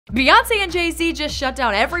Beyonce and Jay Z just shut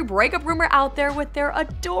down every breakup rumor out there with their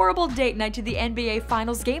adorable date night to the NBA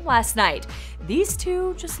Finals game last night. These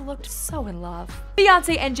two just looked so in love.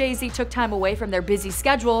 Beyonce and Jay Z took time away from their busy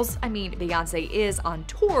schedules. I mean, Beyonce is on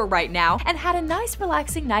tour right now and had a nice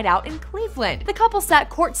relaxing night out in Cleveland. The couple sat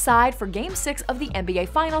courtside for Game 6 of the NBA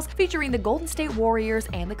Finals featuring the Golden State Warriors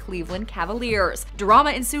and the Cleveland Cavaliers.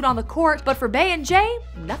 Drama ensued on the court, but for Bey and Jay,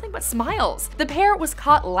 nothing but smiles. The pair was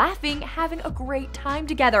caught laughing, having a great time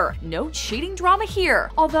together. No cheating drama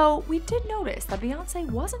here, although we did notice that Beyonce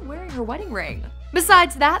wasn't wearing her wedding ring.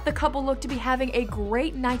 Besides that, the couple looked to be having a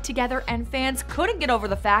great night together, and fans couldn't get over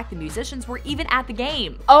the fact the musicians were even at the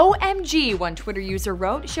game. OMG, one Twitter user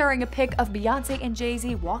wrote, sharing a pic of Beyonce and Jay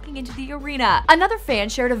Z walking into the arena. Another fan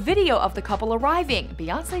shared a video of the couple arriving,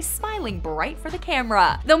 Beyonce smiling bright for the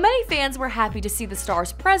camera. Though many fans were happy to see the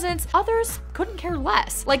star's presence, others couldn't care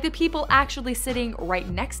less, like the people actually sitting right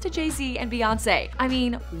next to Jay Z and Beyonce. I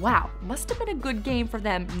mean, wow, must have been a good game for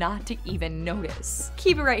them not to even notice.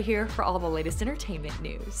 Keep it right here for all the latest entertainment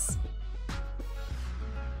news.